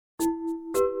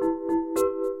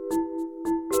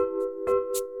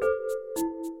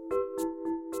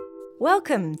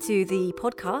Welcome to the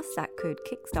podcast that could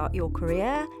kickstart your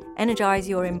career, energise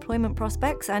your employment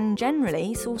prospects and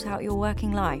generally sort out your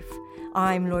working life.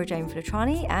 I'm Laura Jane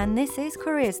Filitrani and this is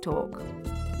Careers Talk.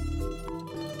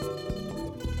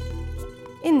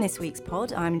 In this week's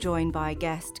pod, I'm joined by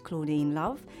guest Claudine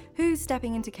Love, who's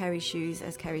stepping into Kerry's shoes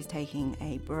as Kerry's taking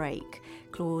a break.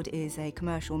 Claude is a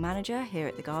commercial manager here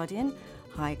at The Guardian.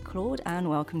 Hi Claude and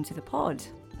welcome to the pod.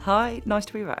 Hi, nice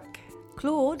to be back.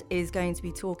 Claude is going to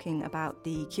be talking about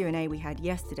the Q&A we had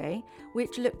yesterday,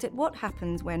 which looked at what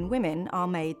happens when women are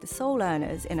made the sole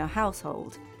earners in a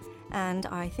household. And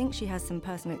I think she has some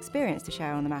personal experience to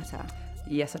share on the matter.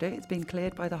 Yes, I do. It's been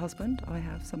cleared by the husband. I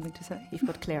have something to say. You've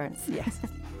got clearance. Yes.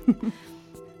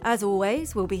 As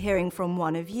always, we'll be hearing from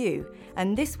one of you.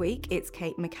 And this week, it's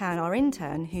Kate McCann, our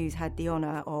intern, who's had the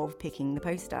honour of picking the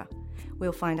poster.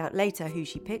 We'll find out later who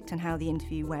she picked and how the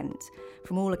interview went.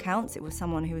 From all accounts, it was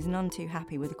someone who was none too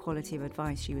happy with the quality of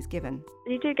advice she was given.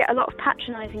 You do get a lot of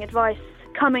patronising advice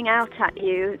coming out at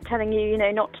you, telling you,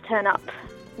 not to turn up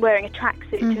wearing a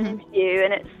tracksuit to an interview,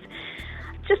 and it's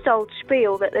just old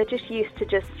spiel that they're just used to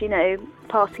just,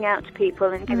 passing out to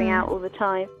people and giving out all the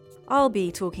time. I'll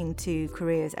be talking to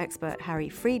careers expert Harry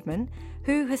Freedman,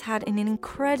 who has had an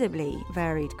incredibly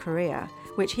varied career,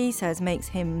 which he says makes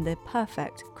him the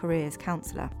perfect careers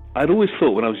counsellor. I'd always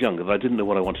thought when I was younger that I didn't know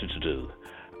what I wanted to do,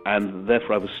 and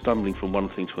therefore I was stumbling from one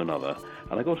thing to another.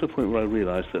 And I got to a point where I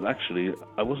realised that actually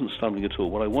I wasn't stumbling at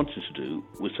all. What I wanted to do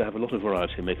was to have a lot of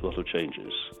variety and make a lot of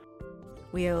changes.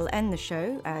 We'll end the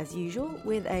show, as usual,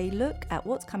 with a look at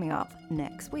what's coming up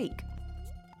next week.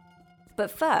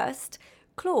 But first,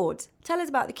 Claude, tell us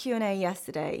about the Q&A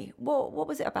yesterday. What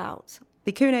was it about?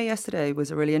 The Q&A yesterday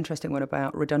was a really interesting one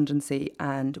about redundancy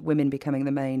and women becoming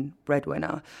the main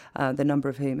breadwinner, the number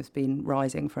of whom has been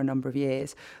rising for a number of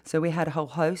years. So we had a whole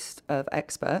host of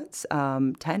experts,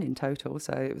 10 in total,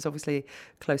 so it was obviously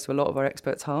close to a lot of our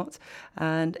experts' hearts,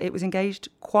 and it was engaged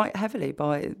quite heavily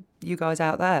by you guys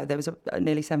out there. There was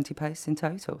nearly 70 posts in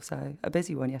total, so a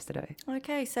busy one yesterday.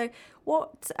 Okay, so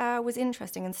what was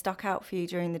interesting and stuck out for you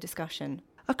during the discussion?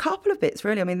 A couple of bits,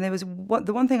 really. I mean, there was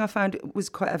the one thing I found was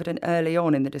quite evident early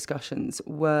on in the discussions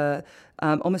were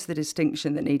almost the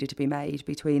distinction that needed to be made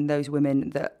between those women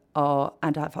that are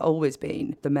and have always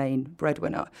been the main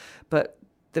breadwinner. But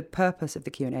the purpose of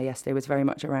the Q&A yesterday was very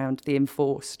much around the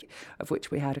enforced, of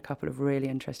which we had a couple of really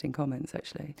interesting comments,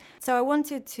 actually. So I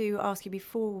wanted to ask you,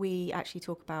 before we actually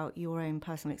talk about your own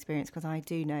personal experience, because I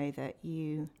do know that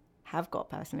you have got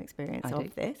personal experience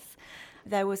of this.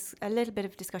 There was a little bit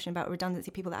of discussion about redundancy,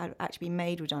 people that had actually been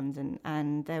made redundant,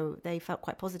 and they felt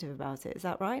quite positive about it. Is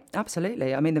that right?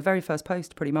 Absolutely. I mean, the very first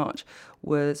post pretty much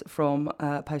was from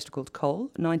a poster called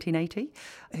Cole, 1980,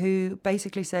 who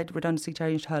basically said redundancy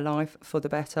changed her life for the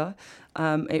better.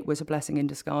 It was a blessing in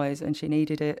disguise and she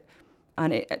needed it.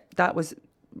 And that was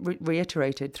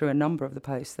reiterated through a number of the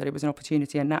posts, that it was an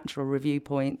opportunity, a natural review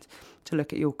point to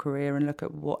look at your career and look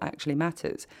at what actually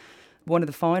matters. One of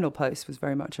the final posts was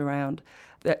very much around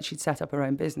that she'd set up her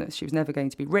own business. She was never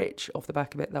going to be rich off the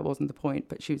back of it. That wasn't the point,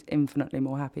 but she was infinitely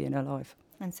more happy in her life.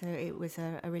 And so it was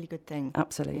a really good thing.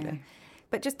 Absolutely. Yeah.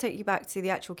 But just take you back to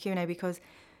the actual Q&A, because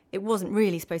it wasn't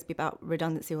really supposed to be about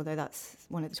redundancy, although that's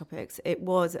one of the topics. It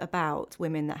was about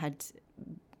women that had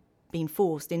been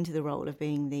forced into the role of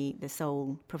being the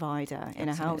sole provider in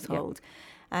a household.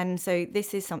 Yeah. And so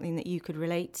this is something that you could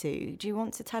relate to. Do you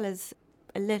want to tell us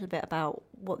a little bit about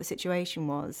what the situation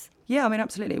was? Yeah, I mean,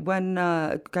 absolutely. When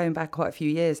going back quite a few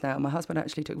years now, my husband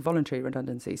actually took voluntary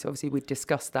redundancy. So obviously we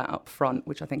discussed that up front,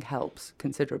 which I think helps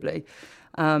considerably.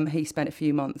 He spent a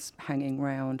few months hanging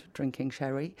around drinking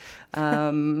sherry.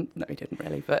 No, he didn't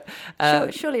really, but...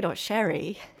 Surely not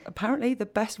sherry. Apparently the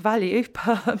best value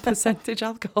per percentage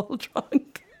alcohol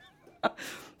drunk.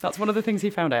 That's one of the things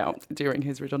he found out during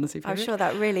his redundancy period. I'm sure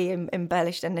that really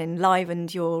embellished and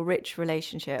enlivened your rich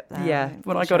relationship there. Yeah,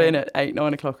 when I got in at 8,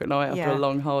 9 o'clock at night after a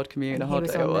long, hard commute and a hard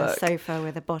day at work. He was on the sofa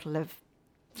with a bottle of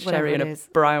sherry in a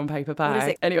brown paper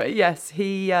bag. Anyway, yes,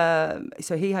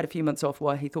 so he had a few months off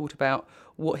while he thought about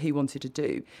what he wanted to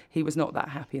do. He was not that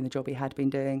happy in the job he had been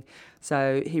doing,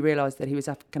 so he realised that he was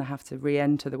going to have to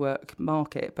re-enter the work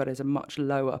market, but as a much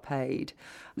lower paid.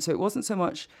 So it wasn't so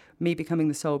much me becoming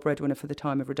the sole breadwinner for the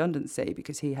time of redundancy,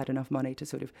 because he had enough money to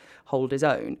sort of hold his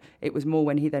own. It was more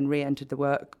when he then re-entered the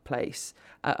workplace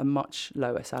at a much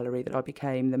lower salary that I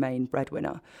became the main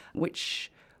breadwinner,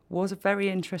 which was very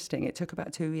interesting. It took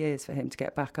about 2 years for him to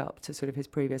get back up to sort of his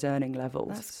previous earning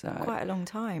levels. That's quite a long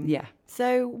time. Yeah.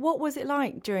 So what was it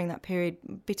like during that period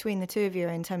between the two of you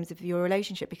in terms of your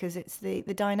relationship? Because it's the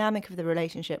dynamic of the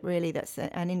relationship, really, that's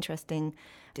an interesting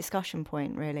discussion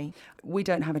point, really. We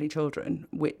don't have any children,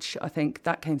 which I think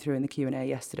that came through in the Q&A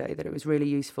yesterday, that it was really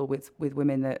useful with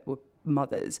women that were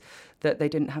mothers, that they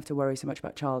didn't have to worry so much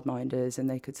about childminders, and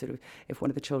they could sort of, if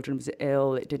one of the children was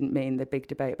ill, it didn't mean the big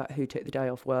debate about who took the day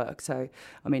off work. So,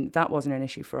 I mean, that wasn't an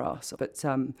issue for us. But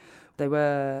there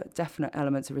were definite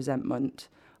elements of resentment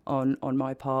on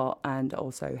my part and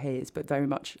also his, but very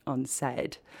much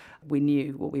unsaid. We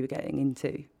knew what we were getting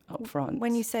into up front.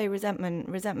 When you say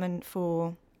resentment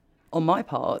for... On my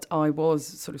part, I was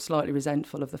sort of slightly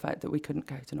resentful of the fact that we couldn't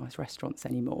go to nice restaurants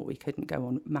anymore. We couldn't go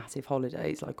on massive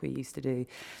holidays like we used to do.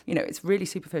 You know, it's really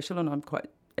superficial, and I'm quite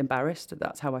embarrassed that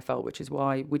that's how I felt, which is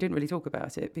why we didn't really talk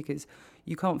about it, because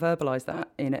you can't verbalise that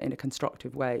in a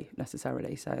constructive way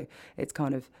necessarily. So it's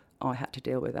kind of, I had to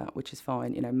deal with that, which is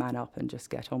fine, you know, man up and just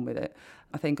get on with it.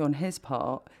 I think on his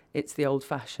part, it's the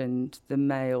old-fashioned, the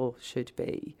male should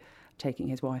be taking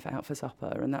his wife out for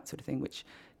supper and that sort of thing, which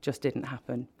just didn't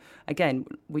happen. Again,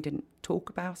 we didn't talk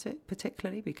about it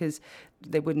particularly because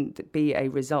there wouldn't be a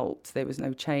result. There was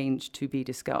no change to be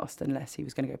discussed unless he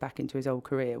was going to go back into his old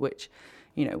career, which,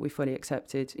 you know, we fully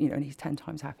accepted, you know, and he's 10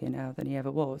 times happier now than he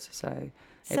ever was. So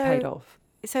it paid off.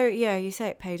 So, yeah, you say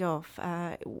it paid off.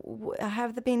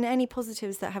 Have there been any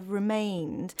positives that have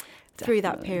remained through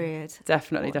that period?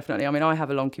 Definitely. I mean, I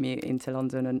have a long commute into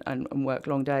London and work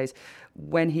long days.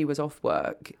 When he was off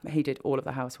work, he did all of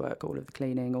the housework, all of the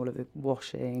cleaning, all of the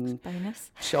washing,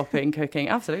 bonus, shopping, cooking.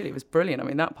 Absolutely, it was brilliant. I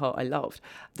mean, that part I loved.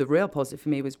 The real positive for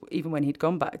me was even when he'd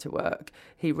gone back to work,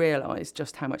 he realised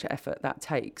just how much effort that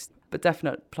takes. But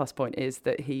definite plus point is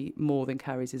that he more than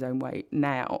carries his own weight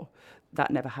now. That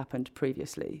never happened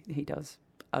previously. He does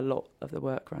a lot of the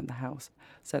work around the house.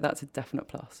 So that's a definite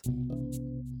plus.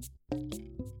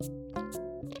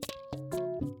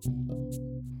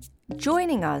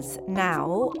 Joining us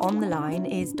now on the line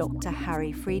is Dr.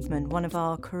 Harry Freedman, one of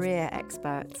our career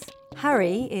experts.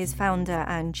 Harry is founder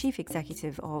and chief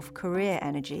executive of Career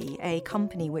Energy, a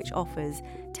company which offers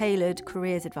tailored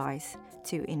careers advice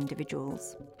to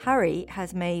individuals. Harry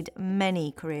has made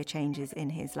many career changes in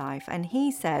his life, and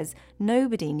he says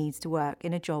nobody needs to work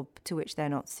in a job to which they're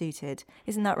not suited.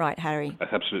 Isn't that right, Harry?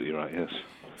 That's absolutely right, yes.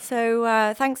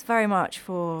 So thanks very much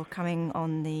for coming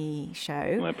on the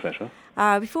show. My pleasure.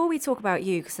 Before we talk about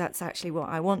you, because that's actually what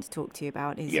I want to talk to you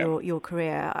about, is your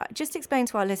career, just explain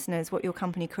to our listeners what your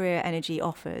company Career Energy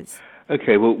offers.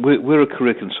 Okay, well, we're a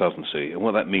career consultancy, and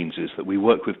what that means is that we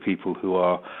work with people who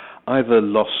are either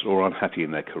lost or unhappy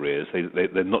in their careers.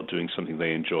 They're not doing something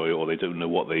they enjoy, or they don't know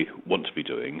what they want to be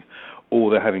doing, or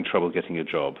they're having trouble getting a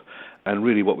job. And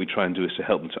really what we try and do is to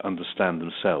help them to understand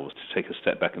themselves, to take a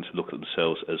step back and to look at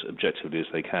themselves as objectively as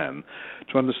they can,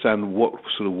 to understand what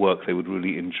sort of work they would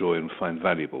really enjoy and find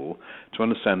valuable, to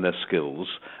understand their skills,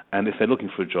 and if they're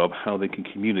looking for a job, how they can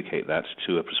communicate that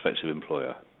to a prospective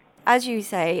employer. As you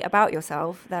say about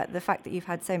yourself, that the fact that you've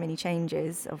had so many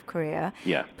changes of career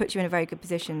puts you in a very good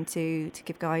position to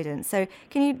give guidance. So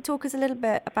can you talk us a little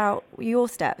bit about your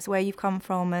steps, where you've come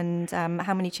from and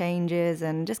how many changes,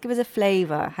 and just give us a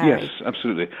flavour, Harry? Yes,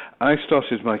 absolutely. I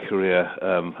started my career,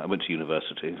 I went to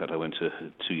university. In fact, I went to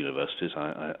two universities.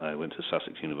 I went to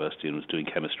Sussex University and was doing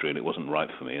chemistry, and it wasn't right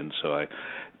for me, and so I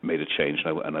made a change,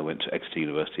 and I went to Exeter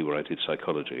University where I did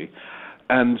psychology.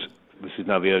 And this is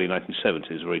now the early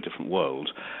 1970s, a very different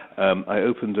world. I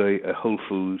opened a whole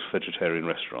food vegetarian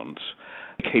restaurant,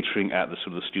 catering at the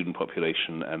sort of the student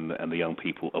population and the young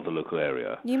people of the local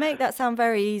area. You make that sound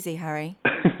very easy, Harry.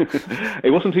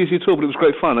 It wasn't easy at all, but it was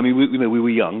great fun. I mean, we were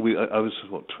young. I was,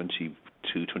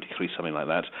 22, 23, something like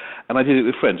that. And I did it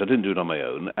with friends. I didn't do it on my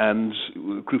own. And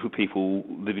a group of people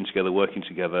living together, working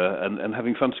together, and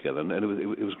having fun together. And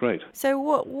it was great.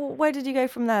 So where did you go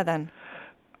from there then?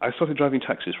 I started driving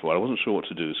taxis for a while. I wasn't sure what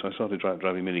to do, so I started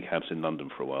driving minicabs in London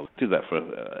for a while. Did that for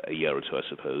a year or two, I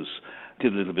suppose.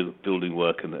 Did a little bit of building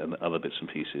work and other bits and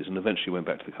pieces, and eventually went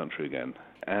back to the country again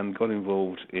and got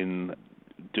involved in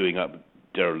doing up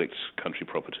derelict country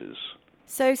properties.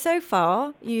 So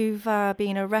far, you've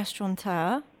been a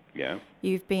restaurateur. Yeah.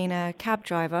 You've been a cab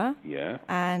driver. Yeah.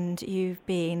 And you've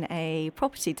been a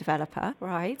property developer,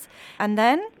 right? And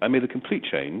then? I made a complete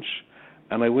change,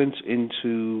 and I went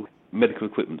into medical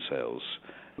equipment sales.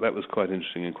 That was quite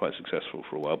interesting and quite successful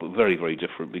for a while, but very, very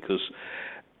different, because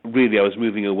really I was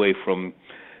moving away from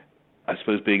I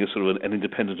suppose being a sort of an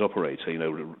independent operator,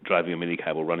 driving a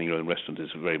minicab or running your own restaurant is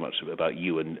very much about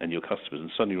you and your customers, and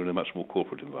suddenly you're in a much more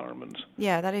corporate environment.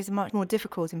 Yeah, that is a much more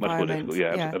difficult environment. Much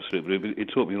more difficult, absolutely. But it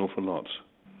taught me an awful lot.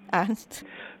 And?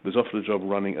 I was offered a job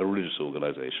running a religious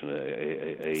organisation.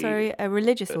 A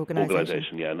religious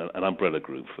organisation? Yeah, an umbrella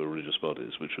group for religious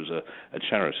bodies, which was a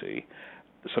charity,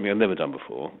 something I'd never done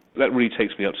before. That really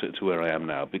takes me up to where I am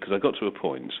now, because I got to a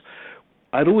point.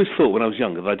 I'd always thought when I was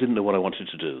younger that I didn't know what I wanted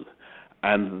to do,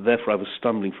 and therefore I was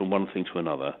stumbling from one thing to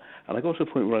another. And I got to a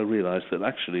point where I realised that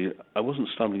actually I wasn't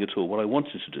stumbling at all. What I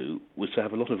wanted to do was to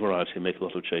have a lot of variety and make a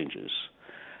lot of changes.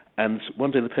 And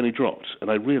one day the penny dropped,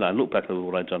 and I looked back over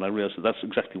what I'd done, I realised that that's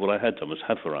exactly what I had done, was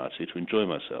have variety, to enjoy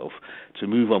myself, to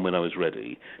move on when I was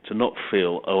ready, to not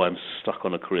feel, I'm stuck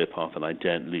on a career path and I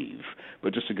daren't leave,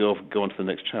 but just to go on to the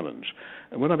next challenge.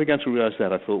 And when I began to realise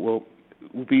that, I thought, well,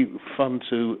 it would be fun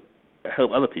to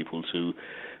help other people to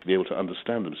be able to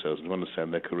understand themselves and to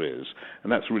understand their careers.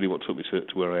 And that's really what took me to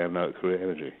where I am now at Career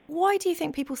Energy. Why do you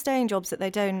think people stay in jobs that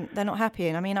they're not happy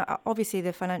in? I mean, obviously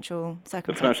the financial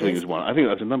circumstances. The financial thing is one. I think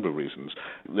that's a number of reasons.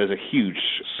 There's a huge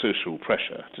social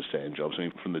pressure to stay in jobs. I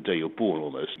mean, from the day you're born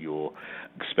almost, you're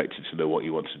expected to know what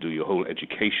you want to do. Your whole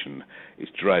education is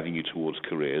driving you towards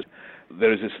careers.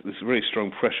 There is this very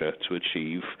strong pressure to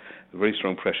achieve, a very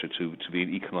strong pressure to be an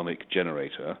economic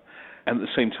generator. And at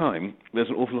the same time, there's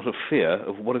an awful lot of fear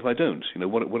of what if I don't?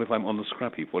 What if I'm on the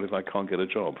scrap heap? What if I can't get a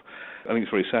job? I think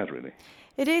it's very sad, really.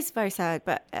 It is very sad,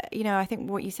 but, I think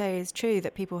what you say is true,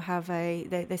 that people have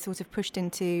they're sort of pushed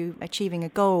into achieving a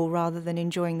goal rather than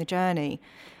enjoying the journey.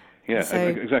 Yeah,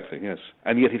 exactly, yes.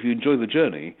 And yet if you enjoy the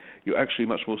journey, you're actually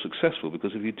much more successful,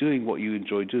 because if you're doing what you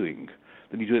enjoy doing,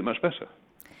 then you do it much better.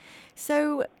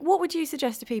 So what would you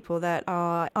suggest to people that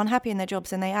are unhappy in their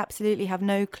jobs and they absolutely have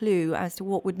no clue as to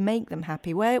what would make them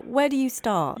happy? Where do you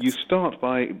start? You start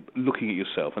by looking at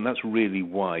yourself, and that's really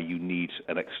why you need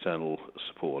an external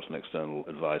support, an external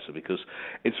advisor, because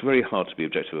it's very hard to be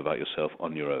objective about yourself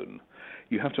on your own.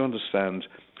 You have to understand,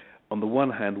 on the one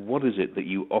hand, what is it that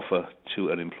you offer to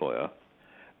an employer,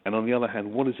 and on the other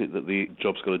hand, what is it that the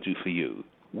job's got to do for you?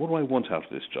 What do I want out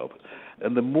of this job?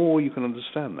 And the more you can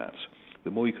understand that, the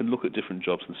more you can look at different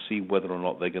jobs and see whether or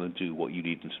not they're going to do what you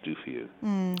need them to do for you.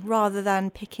 Rather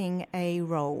than picking a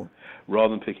role.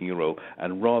 Rather than picking a role,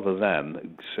 and rather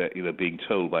than being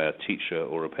told by a teacher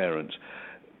or a parent,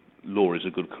 law is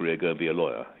a good career, go and be a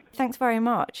lawyer. Thanks very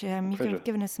much. You've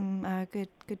given us some good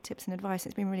tips and advice.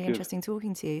 It's been really interesting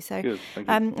talking to you. So,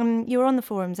 thank you. You're on the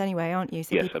forums anyway, aren't you?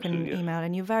 So yes, people can absolutely, email,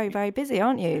 and you're very, very busy,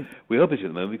 aren't you? We are busy at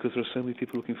the moment because there are so many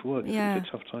people looking for work. Yeah. It's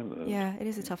a tough time at the moment. Yeah, it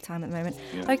is a tough time at the moment.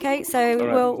 Yeah. Okay, so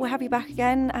right. we'll have you back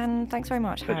again, and thanks very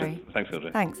much, Harry. Thanks,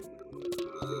 Audrey. Thanks.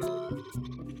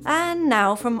 And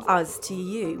now from us to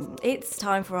you. It's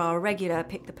time for our regular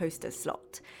Pick the Poster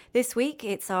slot. This week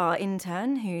it's our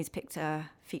intern who's picked a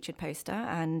featured poster,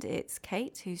 and it's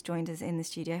Kate who's joined us in the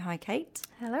studio. Hi, Kate.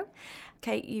 Hello.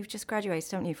 Kate, you've just graduated,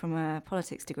 haven't you, from a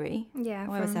politics degree? Yeah.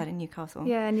 Where was that, in Newcastle?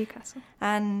 Yeah, Newcastle.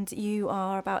 And you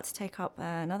are about to take up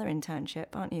another internship,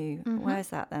 aren't you? Mm-hmm. Where's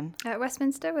that then? At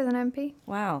Westminster with an MP.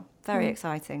 Wow, very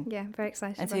exciting. Yeah, very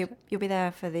excited. And so you'll be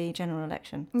there for the general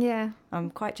election? Yeah. I'm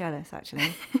quite jealous,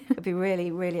 actually. It'll be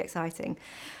really, really exciting.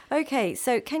 Okay,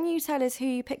 so can you tell us who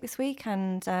you picked this week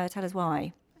and tell us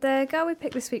why? The girl we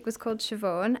picked this week was called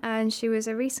Siobhan, and she was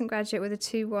a recent graduate with a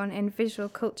 2-1 in visual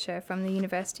culture from the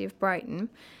University of Brighton.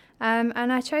 And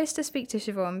I chose to speak to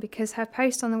Siobhan because her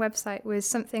post on the website was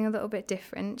something a little bit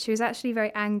different. She was actually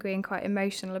very angry and quite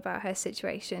emotional about her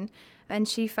situation, and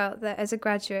she felt that as a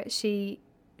graduate she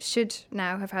should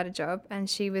now have had a job, and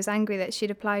she was angry that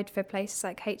she'd applied for places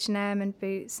like H&M and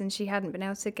Boots and she hadn't been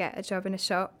able to get a job in a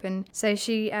shop, and so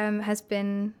she has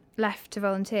been left to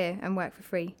volunteer and work for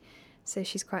free. So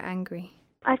she's quite angry.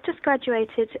 I've just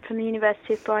graduated from the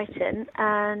University of Brighton,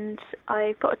 and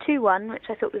I got a 2-1, which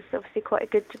I thought was obviously quite a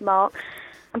good mark.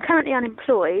 I'm currently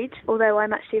unemployed, although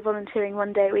I'm actually volunteering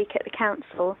 1 day a week at the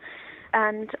council,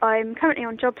 and I'm currently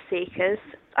on job seekers.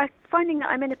 I'm finding that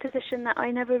I'm in a position that I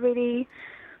never really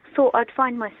thought I'd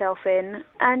find myself in,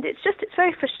 and it's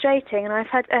very frustrating, and I've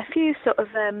had a few sort of,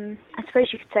 I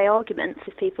suppose you could say, arguments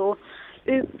with people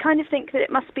who kind of think that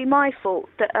it must be my fault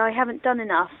that I haven't done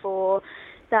enough, or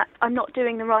that I'm not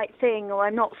doing the right thing, or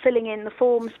I'm not filling in the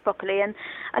forms properly. And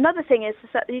another thing is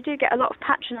that you do get a lot of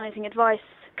patronising advice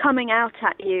coming out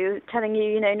at you, telling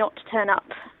you, not to turn up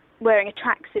wearing a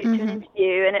tracksuit to an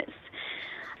interview, and it's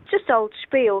just old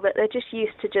spiel that they're just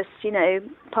used to just,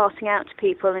 passing out to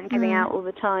people and giving out all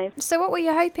the time. So what were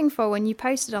you hoping for when you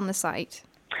posted on the site?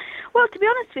 Well, to be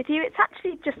honest with you, it's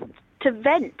actually just to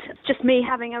vent. It's just me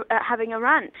having a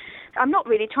rant. I'm not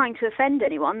really trying to offend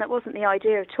anyone. That wasn't the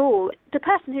idea at all. The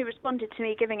person who responded to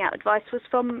me giving out advice was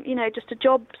from, just a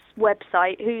jobs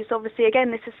website, who's obviously,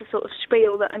 again, this is the sort of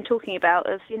spiel that I'm talking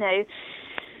about of,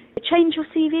 change your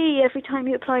CV every time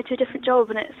you apply to a different job,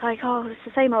 and it's like, oh, it's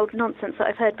the same old nonsense that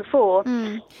I've heard before.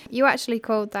 You actually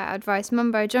called that advice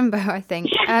mumbo jumbo, I think.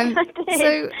 I did.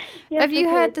 So yes, have you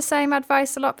heard the same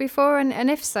advice a lot before, and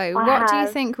if so, what do you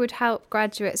have. think would help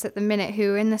graduates at the minute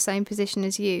who are in the same position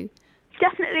as you?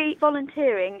 Definitely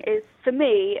volunteering is, for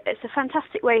me, it's a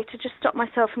fantastic way to just stop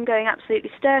myself from going absolutely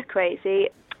stir crazy.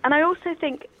 And I also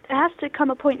think there has to come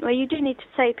a point where you do need to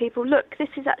say to people, look, this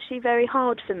is actually very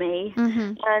hard for me,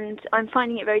 and I'm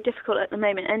finding it very difficult at the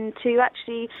moment, and to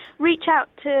actually reach out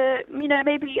to,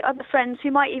 maybe other friends who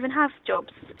might even have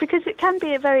jobs, because it can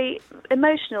be a very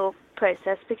emotional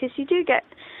process, because you do get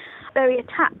very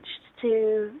attached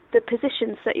to the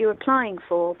positions that you're applying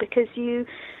for, because you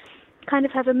kind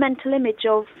of have a mental image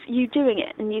of you doing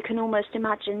it, and you can almost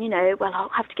imagine, well,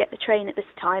 I'll have to get the train at this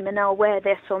time, and I'll wear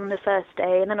this on the first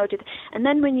day, and then I'll do that. And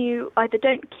then when you either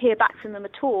don't hear back from them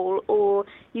at all, or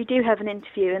you do have an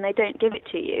interview and they don't give it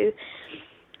to you,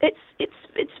 it's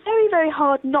very, very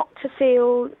hard not to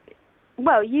feel,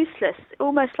 well, useless,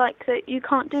 almost like that you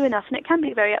can't do enough, and it can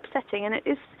be very upsetting, and it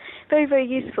is very, very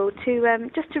useful to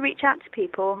just to reach out to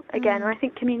people again. And I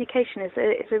think communication is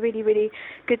a really, really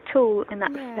good tool in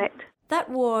that respect. That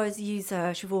was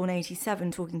user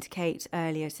Siobhan87 talking to Kate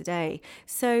earlier today.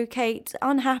 So, Kate,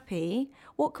 unhappy,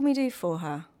 what can we do for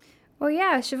her? Well,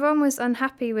 yeah, Siobhan was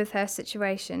unhappy with her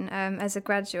situation as a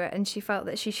graduate, and she felt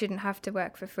that she shouldn't have to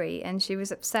work for free, and she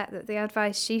was upset that the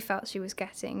advice she felt she was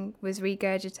getting was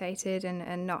regurgitated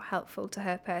and not helpful to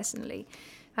her personally.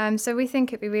 So we think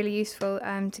it'd be really useful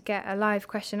to get a live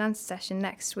question and answer session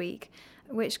next week,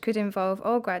 which could involve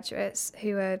all graduates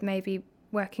who are maybe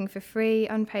working for free,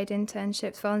 unpaid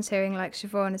internships, volunteering like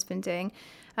Siobhan has been doing.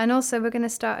 And also we're going to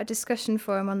start a discussion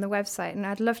forum on the website, and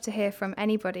I'd love to hear from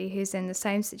anybody who's in the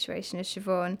same situation as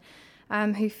Siobhan,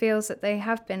 who feels that they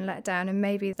have been let down and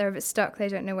maybe they're a bit stuck, they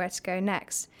don't know where to go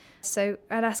next. So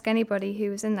I'd ask anybody who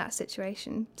was in that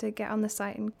situation to get on the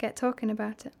site and get talking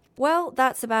about it. Well,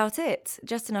 that's about it.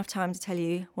 Just enough time to tell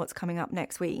you what's coming up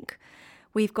next week.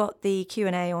 We've got the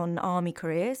Q&A on army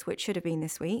careers, which should have been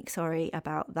this week. Sorry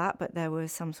about that, but there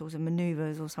was some sort of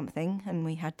manoeuvres or something and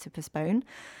we had to postpone.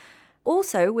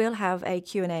 Also, we'll have a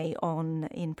Q&A on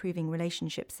improving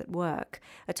relationships at work.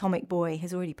 Atomic Boy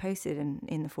has already posted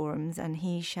in the forums, and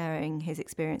he's sharing his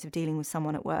experience of dealing with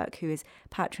someone at work who is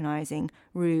patronising,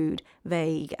 rude,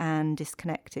 vague and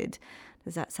disconnected.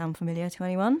 Does that sound familiar to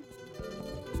anyone?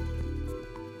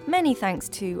 Many thanks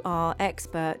to our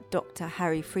expert, Dr.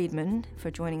 Harry Freedman, for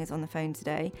joining us on the phone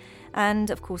today, and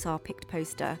of course our picked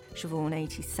poster,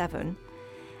 Siobhan87,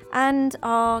 and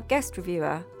our guest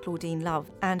reviewer, Claudine Love,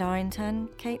 and our intern,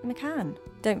 Kate McCann.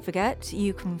 Don't forget,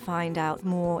 you can find out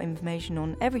more information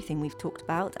on everything we've talked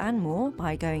about and more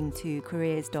by going to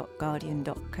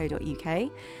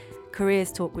careers.guardian.co.uk.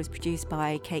 Careers Talk was produced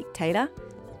by Kate Taylor.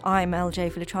 I'm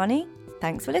LJ Filitrani.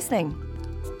 Thanks for listening.